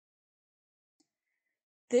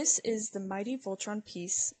This is the Mighty Voltron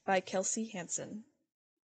piece by Kelsey Hansen.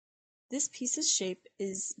 This piece's shape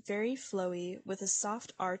is very flowy with a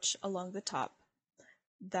soft arch along the top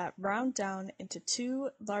that round down into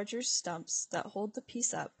two larger stumps that hold the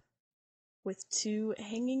piece up, with two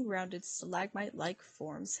hanging rounded stalagmite-like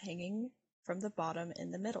forms hanging from the bottom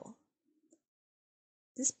in the middle.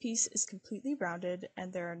 This piece is completely rounded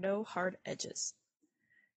and there are no hard edges.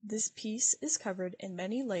 This piece is covered in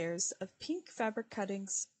many layers of pink fabric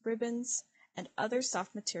cuttings, ribbons, and other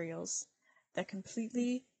soft materials that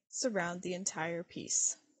completely surround the entire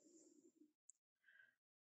piece.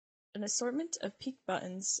 An assortment of pink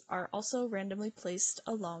buttons are also randomly placed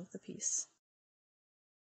along the piece.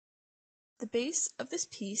 The base of this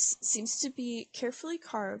piece seems to be carefully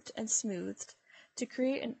carved and smoothed to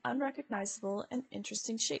create an unrecognizable and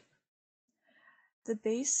interesting shape. The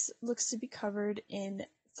base looks to be covered in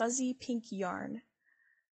fuzzy pink yarn.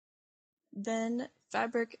 Then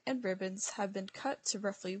fabric and ribbons have been cut to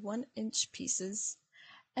roughly 1-inch pieces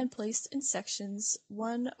and placed in sections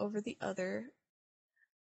one over the other,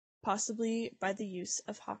 possibly by the use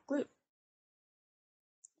of hot glue.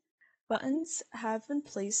 Buttons have been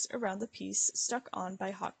placed around the piece stuck on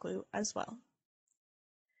by hot glue as well.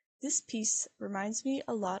 This piece reminds me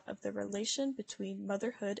a lot of the relation between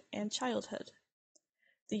motherhood and childhood.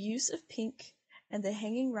 The use of pink and the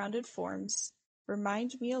hanging rounded forms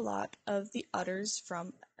remind me a lot of the udders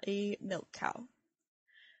from a milk cow.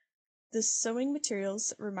 The sewing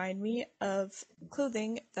materials remind me of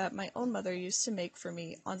clothing that my own mother used to make for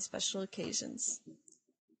me on special occasions.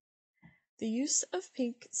 The use of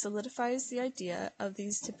pink solidifies the idea of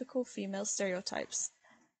these typical female stereotypes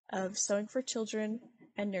of sewing for children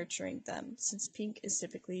and nurturing them, since pink is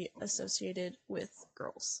typically associated with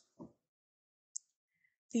girls.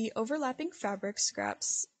 The overlapping fabric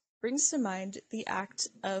scraps brings to mind the act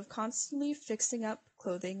of constantly fixing up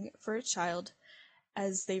clothing for a child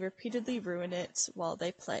as they repeatedly ruin it while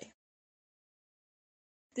they play.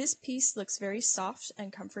 This piece looks very soft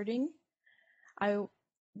and comforting. I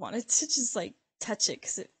wanted to just touch it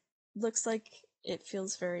because it looks like it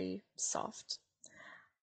feels very soft,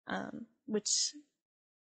 which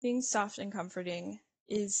being soft and comforting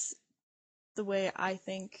is the way I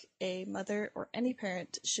think a mother or any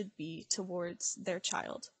parent should be towards their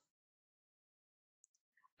child.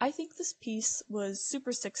 I think this piece was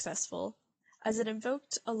super successful as it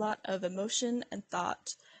invoked a lot of emotion and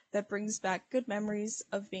thought that brings back good memories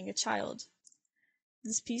of being a child.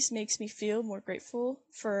 This piece makes me feel more grateful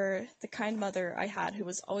for the kind mother I had who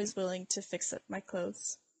was always willing to fix up my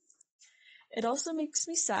clothes. It also makes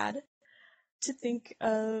me sad to think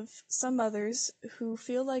of some mothers who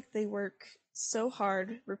feel like they work so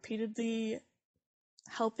hard, repeatedly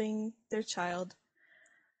helping their child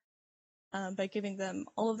by giving them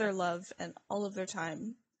all of their love and all of their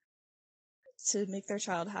time to make their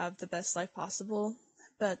child have the best life possible,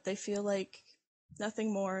 but they feel like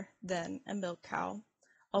nothing more than a milk cow,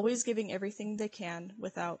 always giving everything they can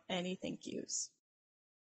without any thank yous.